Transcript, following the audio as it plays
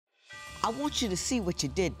I want you to see what you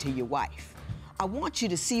did to your wife. I want you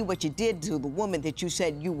to see what you did to the woman that you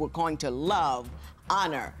said you were going to love,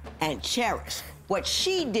 honor, and cherish. What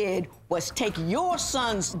she did was take your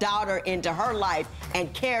son's daughter into her life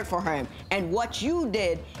and cared for him. And what you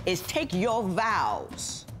did is take your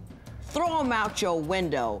vows, throw them out your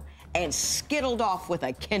window, and skittled off with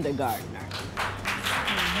a kindergartner.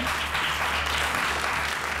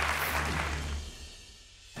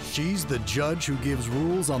 She's the judge who gives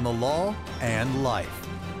rules on the law and life.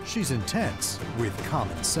 She's intense with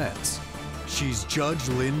common sense. She's Judge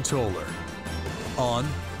Lynn Toller on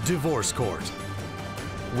Divorce Court,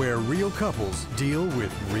 where real couples deal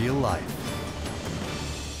with real life.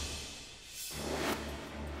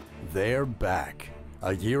 They're back.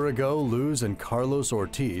 A year ago, Luz and Carlos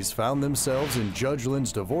Ortiz found themselves in Judge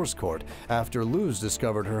Lynn's divorce court after Luz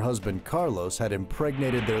discovered her husband Carlos had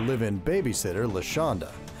impregnated their live-in babysitter,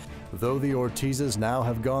 LaShawnda. Though the Ortizes now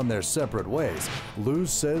have gone their separate ways, Luz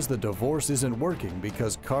says the divorce isn't working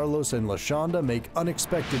because Carlos and LaShawnda make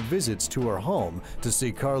unexpected visits to her home to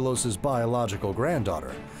see Carlos's biological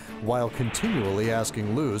granddaughter, while continually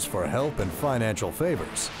asking Luz for help and financial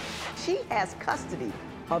favors. She has custody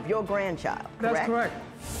of your grandchild, correct? That's correct.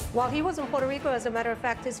 While he was in Puerto Rico, as a matter of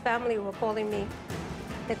fact, his family were calling me.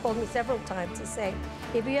 They called me several times to say,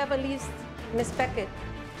 if you ever leave Miss Beckett,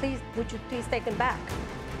 please, would you please take him back?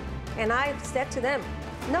 And I said to them,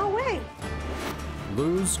 no way.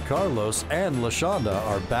 Luz, Carlos, and LaShawnda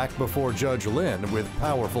are back before Judge Lynn with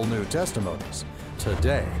powerful new testimonies.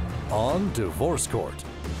 Today on Divorce Court.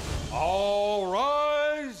 All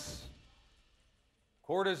rise.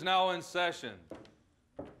 Court is now in session.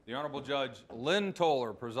 The Honorable Judge Lynn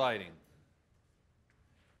Toller presiding.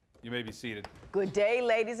 You may be seated. Good day,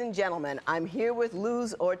 ladies and gentlemen. I'm here with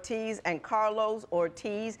Luz Ortiz and Carlos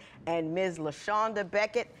Ortiz and Ms. LaShawnda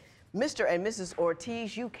Beckett. Mr. and Mrs.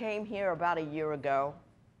 Ortiz, you came here about a year ago,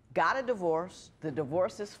 got a divorce. The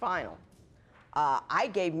divorce is final. I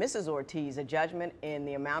gave Mrs. Ortiz a judgment in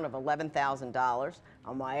the amount of $11,000.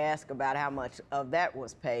 I'm going to ask about how much of that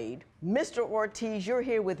was paid. Mr. Ortiz, you're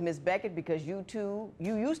here with Ms. Beckett because you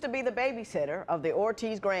used to be the babysitter of the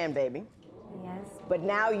Ortiz grandbaby. Yes. But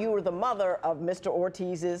now you are the mother of Mr.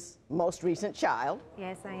 Ortiz's most recent child.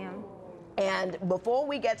 Yes, I am. And before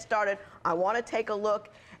we get started, I want to take a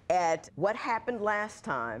look at what happened last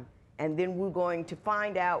time, and then we're going to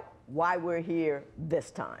find out why we're here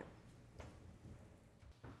this time.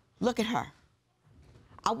 Look at her.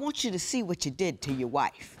 I want you to see what you did to your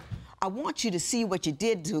wife. I want you to see what you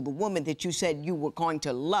did to the woman that you said you were going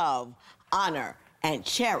to love, honor, and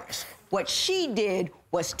cherish. What she did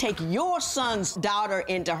was take your son's daughter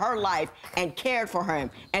into her life and cared for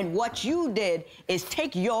him. And what you did is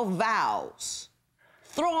take your vows,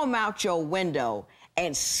 throw them out your window,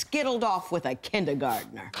 and skittled off with a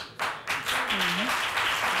kindergartner.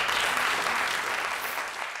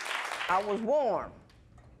 I was warm.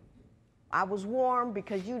 I was warm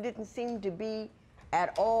because you didn't seem to be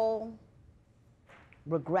at all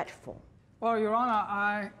regretful. Well, Your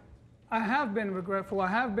Honor, I have been regretful. I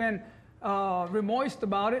have been remorsed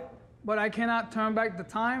about it, but I cannot turn back the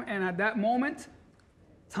time. And at that moment,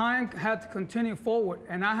 time had to continue forward.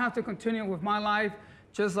 And I have to continue with my life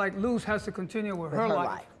just like Luz has to continue with her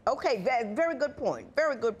life. Okay, very good point.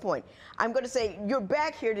 Very good point. I'm going to say you're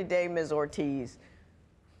back here today, Ms. Ortiz,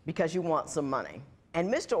 because you want some money.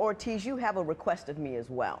 And Mr. Ortiz, you have a request of me as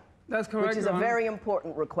well. That's correct, which is a very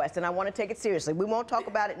important request, and I want to take it seriously. We won't talk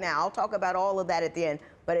about it now. I'll talk about all of that at the end,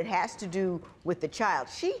 but it has to do with the child.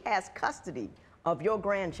 She has custody of your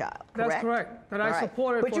grandchild, correct? That's correct. That I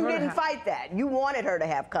supported. But you didn't fight that. You wanted her to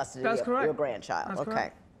have custody of your grandchild. That's okay.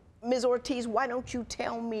 Correct. Ms. Ortiz, why don't you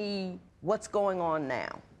tell me what's going on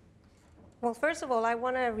now? Well, first of all, I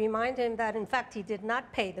want to remind him that, in fact, he did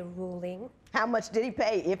not pay the ruling. How much did he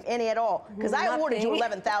pay, if any at all? Because I awarded you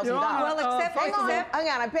 $11,000. Well, except hang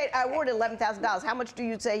on, I awarded $11,000. How much do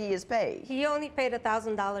you say he has paid? He only paid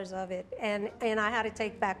 $1,000 of it, and I had to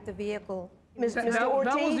take back the vehicle. Mr.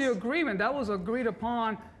 Ortiz? That was the agreement. That was agreed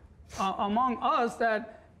upon among us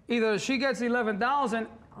that either she gets $11,000,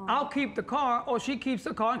 I'll keep the car, or she keeps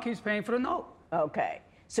the car and keeps paying for the note. Okay.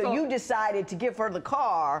 So you decided to give her the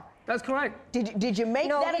car. That's correct. Did you make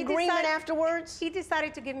that agreement afterwards? He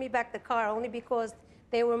decided to give me back the car only because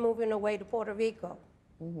they were moving away to Puerto Rico.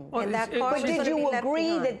 Mm-hmm. And that car was did you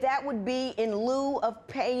agree that that would be in lieu of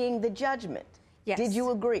paying the judgment? Yes. Did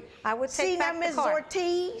you agree? I would take back the car. Ms.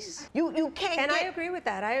 Ortiz, you can't And I agree with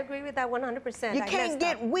that. I agree with that 100%. You can't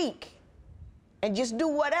get weak and just do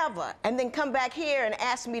whatever and then come back here and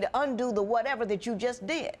ask me to undo the whatever that you just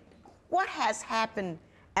did. What has happened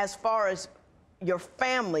as far as your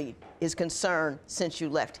family is concerned since you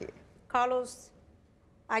left here? Carlos,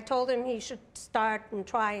 I told him he should start and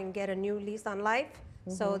try and get a new lease on life.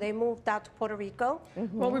 So they moved out to Puerto Rico.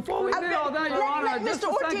 Well, before we did all that, Your Honor, just Mr.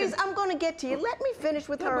 a Ortiz, second. I'm going to get to you. Let me finish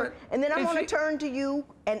with her, but and then I'm if going to she- turn to you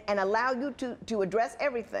and allow you to address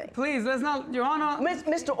everything. Please, let's not, Your Honor.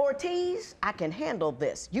 Mr. Ortiz, I can handle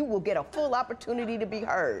this. You will get a full opportunity to be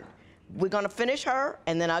heard. We're going to finish her,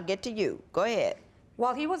 and then I'll get to you. Go ahead.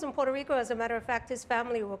 While he was in Puerto Rico, as a matter of fact, his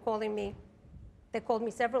family were calling me. They called me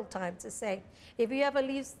several times to say, if you ever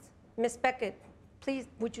leave Miss Beckett, please,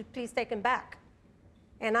 would you please take him back?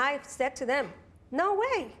 And I said to them, no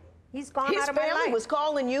way. He's gone His out of my life. family was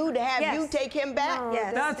calling you to have Yes. you take him back? No,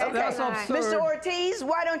 Yes. That's absurd. Mr. Ortiz,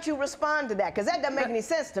 why don't you respond to that? Because that doesn't make any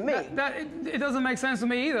sense to me. It doesn't make sense to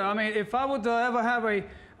me either. I mean, if I would ever have a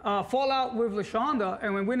fallout with LaShawnda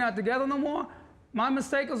and when we're not together no more, my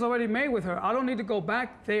mistake was already made with her. I don't need to go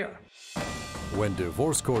back there. When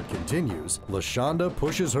divorce court continues, LaShawnda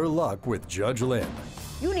pushes her luck with Judge Lynn.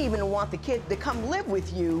 You didn't even want the kid to come live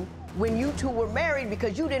with you when you two were married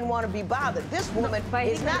because you didn't want to be bothered. This woman but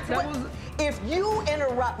is he- not. that was- If you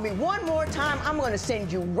interrupt me one more time, I'm going to send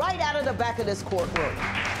you right out of the back of this courtroom.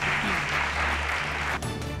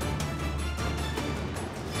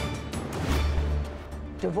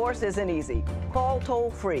 Divorce isn't easy. Call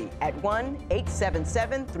toll-free at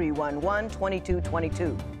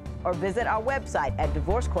 1-877-311-2222 or visit our website at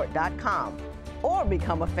divorcecourt.com or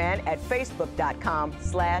become a fan at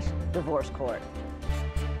facebook.com/divorcecourt.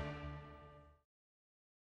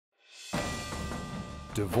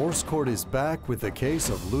 Divorce court is back with the case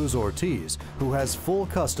of Luz Ortiz, who has full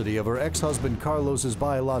custody of her ex-husband Carlos's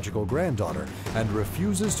biological granddaughter and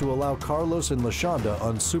refuses to allow Carlos and LaShawnda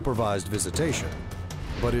unsupervised visitation.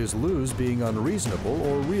 But is Luz being unreasonable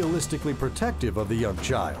or realistically protective of the young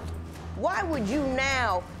child? Why would you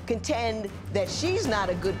now contend that she's not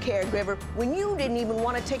a good caregiver when you didn't even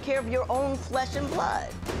want to take care of your own flesh and blood?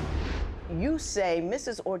 You say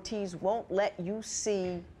Mrs. Ortiz won't let you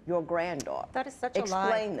see your granddaughter. That is such a lie.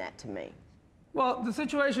 Explain that to me. Well, the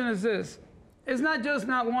situation is this. It's not just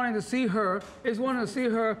not wanting to see her, it's wanting to see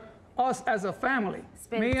her, us as a family.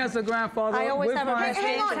 Spend Me time. as a grandfather. I always with have a my- best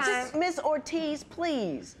Hang on, time. just Miss Ortiz,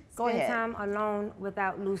 please. Go Spend ahead. time alone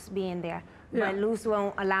without Luz being there. Yeah. But Luz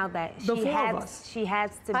won't allow that. The four of us. She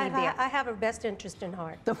has to be there. I have her best interest in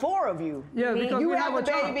heart. The four of you. Yeah, Me- because You we have a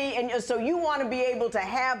child. baby, and so you want to be able to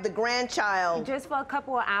have the grandchild. Just for a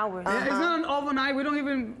couple of hours. It's not an overnight. We don't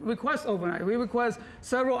even request overnight. We request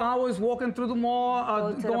several hours walking through the mall, Go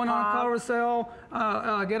to the going on park. carousel,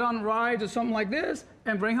 get on rides or something like this,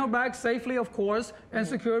 and bring her back safely, of course, and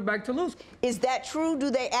secure it back to Luz. Is that true? Do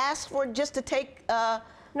they ask for just to take?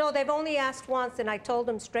 No, they've only asked once, and I told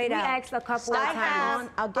them straight We out. asked a couple of times.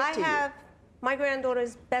 I'll get to you. I have my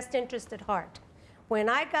granddaughter's best interest at heart. When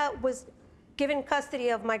I was given custody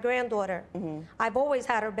of my granddaughter, I've always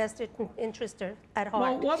had her best interest at heart.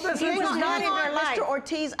 Well, what best He was interest not do in you her have? life. Mr.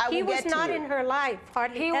 Ortiz, I will He get was to not you. in her life,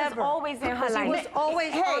 hardly He was ever. always in her Because life. He was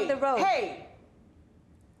always on the road. Hey,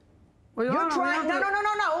 Well, Your you're Honor, trying. we No, have no, to- no,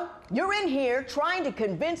 no, no. You're in here trying to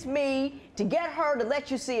convince me to get her to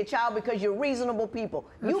let you see a child because you're reasonable people.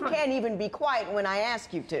 That's You right. can't even be quiet when I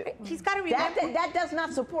ask you to. He's got to remember. That does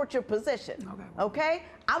not support your position. Okay?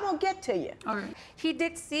 I won't get to you. Okay. He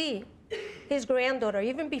did see his granddaughter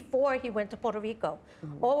even before he went to Puerto Rico.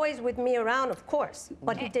 Always with me around, of course,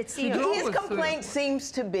 but he did see She her. drove His us to- complaint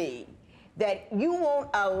seems to be that you won't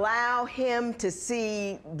allow him to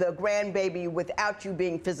see the grandbaby without you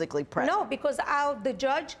being physically present. No, because the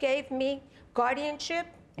judge gave me guardianship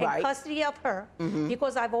and Right. custody of her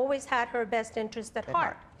because I've always had her best interest at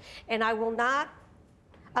heart. And I will not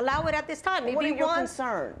allow it at this time. What are Maybe your once.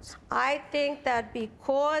 concerns? I think that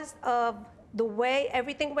because of the way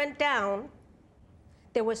everything went down,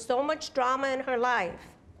 there was so much drama in her life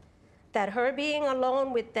that her being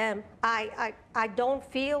alone with them, I don't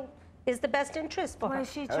feel is the best interest for her. Well,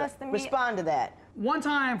 she trusted me. Respond to that. One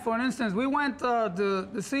time, for instance, we went to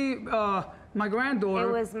see my granddaughter.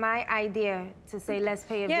 It was my idea to say, let's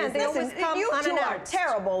pay a Yeah, visit. they Listen, always come you two are unannounced.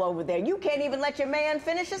 terrible over there. You can't even let your man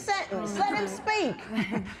finish a sentence. Let him speak.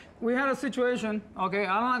 We had a situation, okay,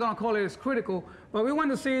 I'm not gonna call it as critical, but we went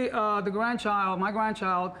to see the grandchild, my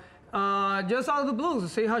grandchild, just out of the blues to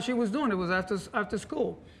see how she was doing. It was after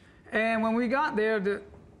school. And when we got there, the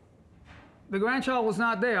grandchild was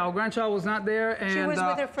not there. Our grandchild was not there. And She was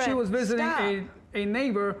with her she friend. was visiting Stop. a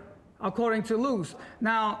neighbor, according to Luz.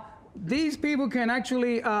 Now, these people can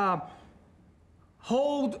actually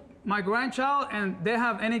hold my grandchild, and they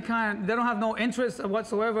don't have no interest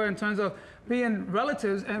whatsoever in terms of being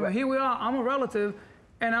relatives. And here we are, I'm a relative,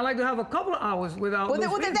 and I like to have a couple of hours without Luz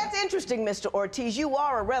being there. That's interesting, Mr. Ortiz. You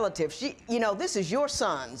are a relative. This is your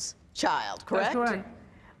son's child, correct? That's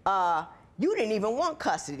correct. You didn't even want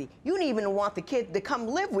custody. You didn't even want the kid to come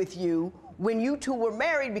live with you when you two were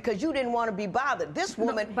married because you didn't want to be bothered. This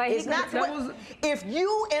woman is not. If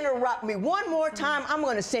you interrupt me one more time, I'm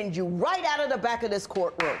going to send you right out of the back of this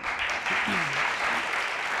courtroom.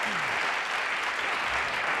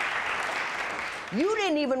 You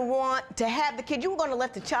didn't even want to have the kid. You were going to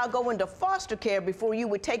let the child go into foster care before you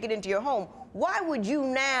would take it into your home. Why would you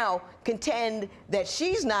now contend that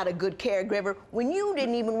she's not a good caregiver when you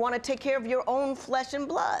didn't even want to take care of your own flesh and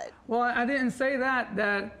blood? Well, I didn't say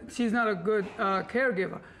that she's not a good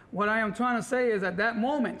caregiver. What I am trying to say is at that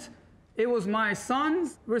moment, it was my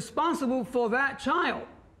son's responsible for that child.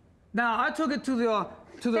 Now, I took it to the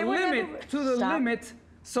limit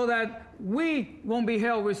so that we won't be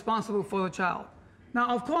held responsible for the child.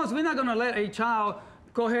 Now, of course, we're not going to let a child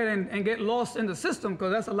go ahead and get lost in the system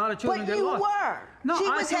because that's a lot of children get lost. But you were. No, she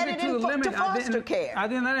I was took headed it to the limit. to foster care. I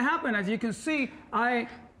didn't let it happen. As you can see, I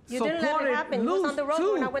didn't let it happen. He was on the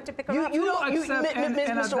road when I went to pick her up.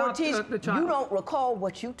 Mr. Ortiz, the child. You don't recall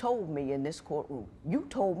what you told me in this courtroom. You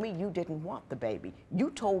told me you didn't want the baby. You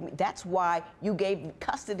told me that's why you gave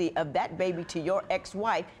custody of that baby to your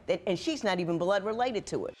ex-wife, and she's not even blood related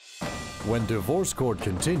to it. When divorce court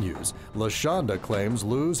continues, LaShawnda claims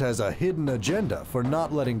Luz has a hidden agenda for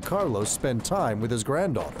not letting Carlos spend time with his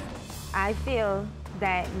granddaughter. I feel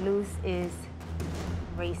that Luz is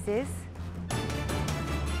racist.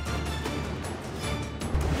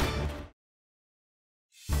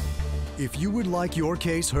 If you would like your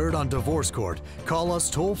case heard on divorce court, call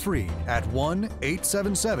us toll-free at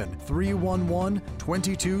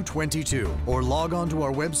 1-877-311-2222 or log on to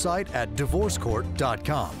our website at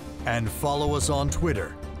divorcecourt.com and follow us on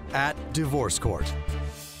Twitter @DivorceCourt.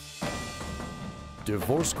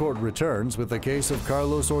 Divorce Court returns with the case of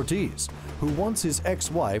Carlos Ortiz, who wants his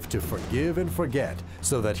ex-wife to forgive and forget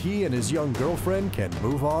so that he and his young girlfriend can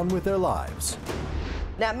move on with their lives.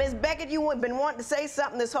 Now, Ms. Beckett, you have been wanting to say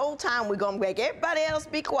something this whole time. We're going to make everybody else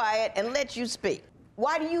be quiet and let you speak.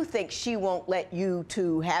 Why do you think she won't let you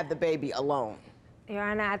two have the baby alone? Your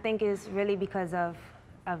Honor, I think it's really because of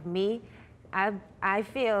me. I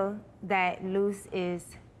feel that Luz is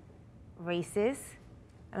racist.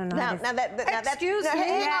 I don't know. Hang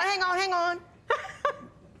on.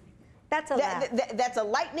 That's a lie. That's a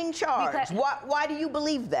lightning charge. Because, why do you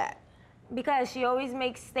believe that? Because she always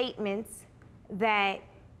makes statements that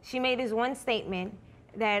she made this one statement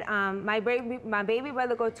that my baby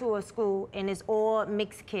brother go to a school and it's all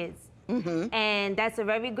mixed kids, and that's a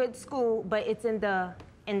very good school, but it's in the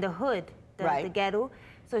hood, the ghetto.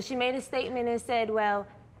 So she made a statement and said, well,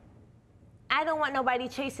 I don't want nobody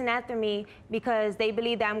chasing after me because they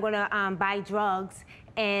believe that I'm gonna buy drugs,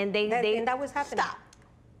 and that was happening. Stop.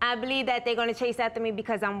 I believe that they're gonna chase after me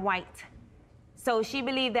because I'm white. So she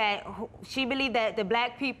believed that the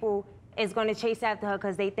black people is going to chase after her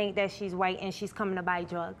because they think that she's white and she's coming to buy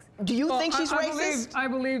drugs. Do you think she's racist? I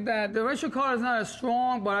believe that the racial card is not as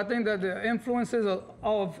strong, but I think that the influences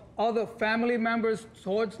of other family members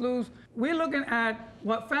towards Luz, we're looking at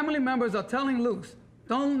what family members are telling Luz.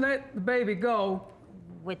 Don't let the baby go.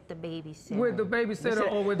 With the babysitter. With the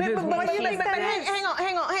babysitter or with his wife. Hang on.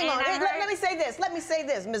 Let me say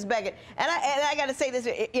this, Ms. Beckett. And I got to say this,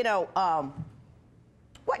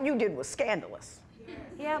 what you did was scandalous.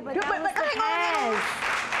 Yeah, but that was the past.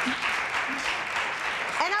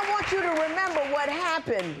 And I want you to remember what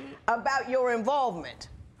happened about your involvement.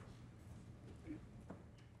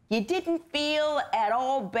 You didn't feel at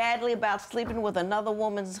all badly about sleeping with another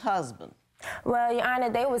woman's husband. Well, Your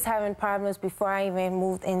Honor, they was having problems before I even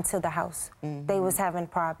moved into the house. They was having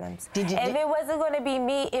problems. If it wasn't going to be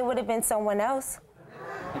me, it would have been someone else.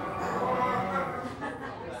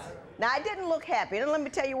 Now, I didn't look happy, and let me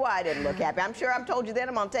tell you why I didn't look happy. I'm sure I've told you that,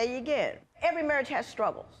 I'm gonna tell you again. Every marriage has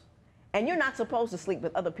struggles, and you're not supposed to sleep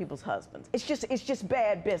with other people's husbands. It's just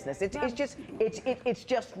bad business. It's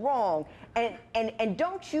just wrong. And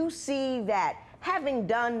don't you see that having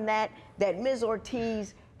done that Ms.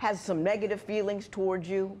 Ortiz has some negative feelings towards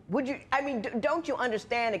you? Would you? I mean, don't you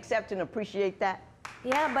understand, accept, and appreciate that?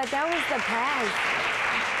 Yeah, but that was the past.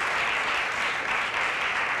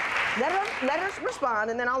 Let her respond,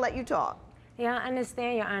 and then I'll let you talk. Yeah, I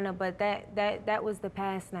understand, Your Honor, but that was the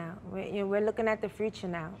past now. We're looking at the future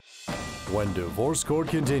now. When divorce court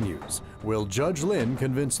continues, will Judge Lynn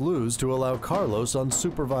convince Luz to allow Carlos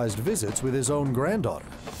unsupervised visits with his own granddaughter?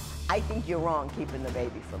 I think you're wrong keeping the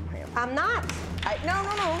baby from him. I'm not.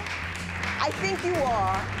 No. I think you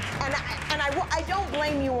are, and I don't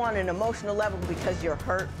blame you on an emotional level because you're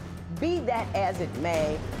hurt. Be that as it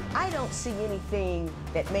may, I don't see anything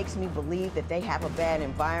that makes me believe that they have a bad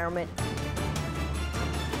environment.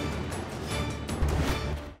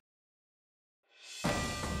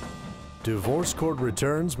 Divorce court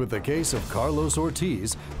returns with the case of Carlos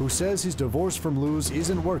Ortiz, who says his divorce from Luz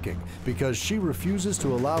isn't working because she refuses to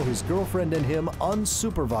allow his girlfriend and him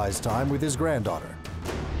unsupervised time with his granddaughter.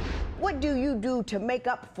 What do you do to make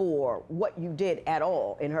up for what you did at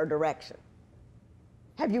all in her direction?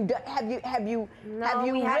 Have you written her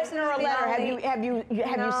a letter? Have you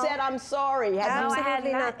said I'm sorry?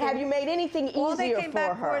 Have you made anything easier for her? All they came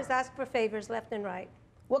back for is ask for favors left and right.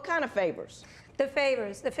 What kind of favors? The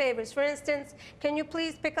favors. For instance, can you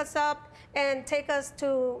please pick us up and take us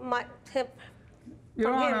to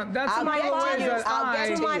Your Honor, that's to my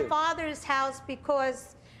father's house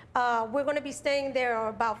because we're going to be staying there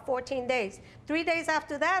about 14 days. 3 days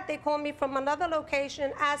after that, they called me from another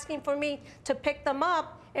location asking for me to pick them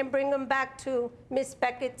up and bring them back to Miss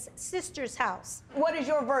Beckett's sister's house. What is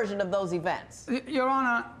your version of those events? Your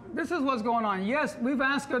Honor, this is what's going on. Yes, we've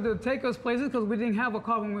asked her to take us places because we didn't have a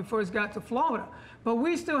car when we first got to Florida. But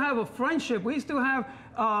we still have a friendship. We still have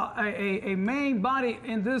a main body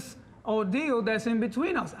in this ordeal that's in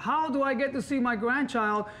between us. How do I get to see my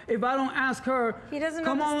grandchild if I don't ask her,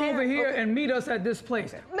 come on over here and meet us at this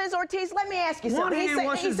place? Ms. Ortiz, let me ask you something.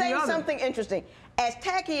 He's saying something interesting. As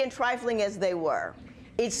tacky and trifling as they were,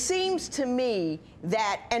 it seems to me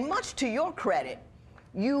that, and much to your credit,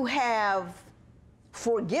 you have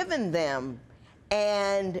forgiven them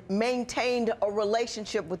and maintained a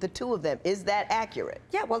relationship with the two of them. Is that accurate?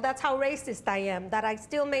 Yeah, well, that's how racist I am, that I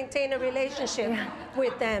still maintain a relationship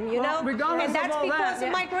with them, you know? And that's because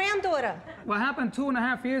of my granddaughter. What happened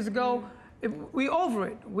 2.5 years ago, we over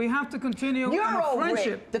it. We have to continue You're over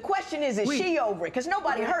friendship. it. The question is she over it? Because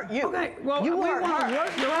nobody hurt you. Okay, well, you we want hurt to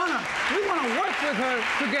work, Your Honor, we want to work with her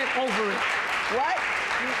to get over it. What?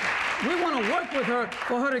 We want to work with her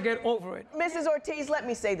for her to get over it. Mrs. Ortiz, let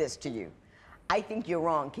me say this to you. I think you're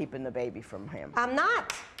wrong keeping the baby from him. I'm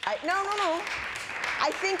not. No. I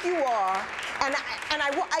think you are. And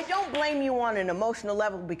I don't blame you on an emotional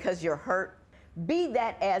level because you're hurt. Be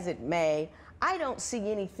that as it may, I don't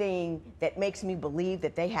see anything that makes me believe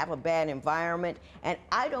that they have a bad environment, and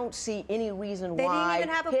I don't see any reason why. They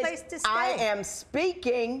didn't even have a place to stay. I am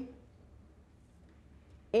speaking.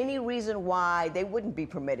 Any reason why they wouldn't be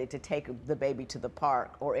permitted to take the baby to the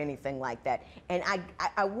park or anything like that. And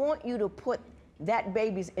I want you to put that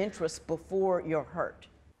baby's interest before your hurt.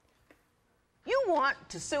 You want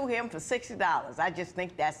to sue him for $60. I just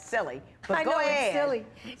think that's silly. But go ahead. It's silly.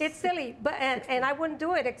 It's silly. But and I wouldn't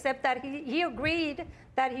do it except that he agreed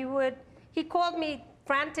that he would. He called me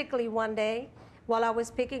frantically one day while I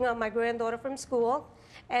was picking up my granddaughter from school,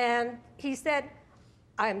 and he said,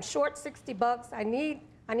 "I'm short $60. I need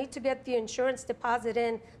to get the insurance deposit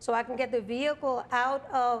in so I can get the vehicle out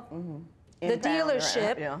of the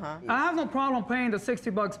dealership." I have no problem paying the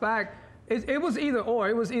 $60 back. It was either or.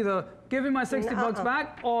 It was either giving my $60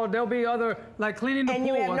 back, or there'll be other, like cleaning the pool. And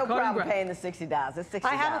you have no problem grass. paying the $60. It's $60.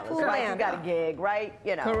 I have a pool right? man. You got a gig, right?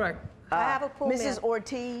 You know. Correct. I have a pool man. Mrs.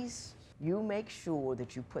 Ortiz, you make sure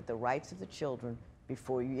that you put the rights of the children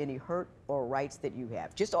before you any hurt or rights that you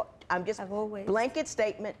have. I've always. Blanket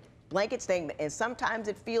statement. And sometimes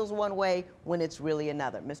it feels one way when it's really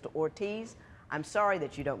another. Mr. Ortiz, I'm sorry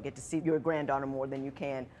that you don't get to see your granddaughter more than you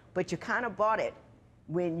can, but you kind of bought it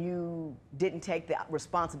when you didn't take the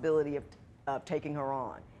responsibility of taking her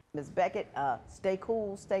on. Ms. Beckett, stay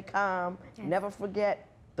cool, stay calm. Yes. Never forget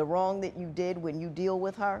the wrong that you did when you deal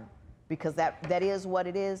with her, because that is what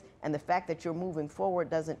it is. And the fact that you're moving forward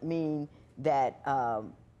doesn't mean that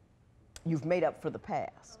you've made up for the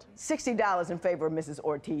past. $60 in favor of Mrs.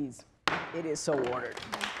 Ortiz. It is so ordered.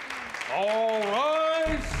 All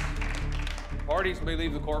rise. Parties may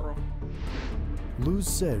leave the courtroom. Luz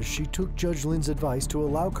says she took Judge Lynn's advice to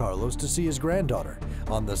allow Carlos to see his granddaughter.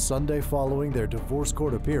 On the Sunday following their divorce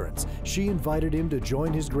court appearance, she invited him to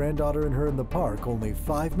join his granddaughter and her in the park only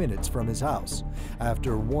 5 minutes from his house.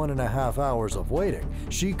 After 1.5 hours of waiting,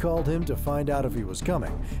 she called him to find out if he was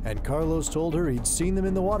coming, and Carlos told her he'd seen them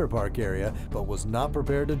in the water park area but was not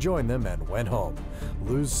prepared to join them and went home.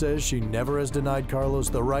 Luz says she never has denied Carlos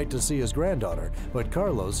the right to see his granddaughter, but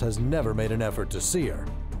Carlos has never made an effort to see her.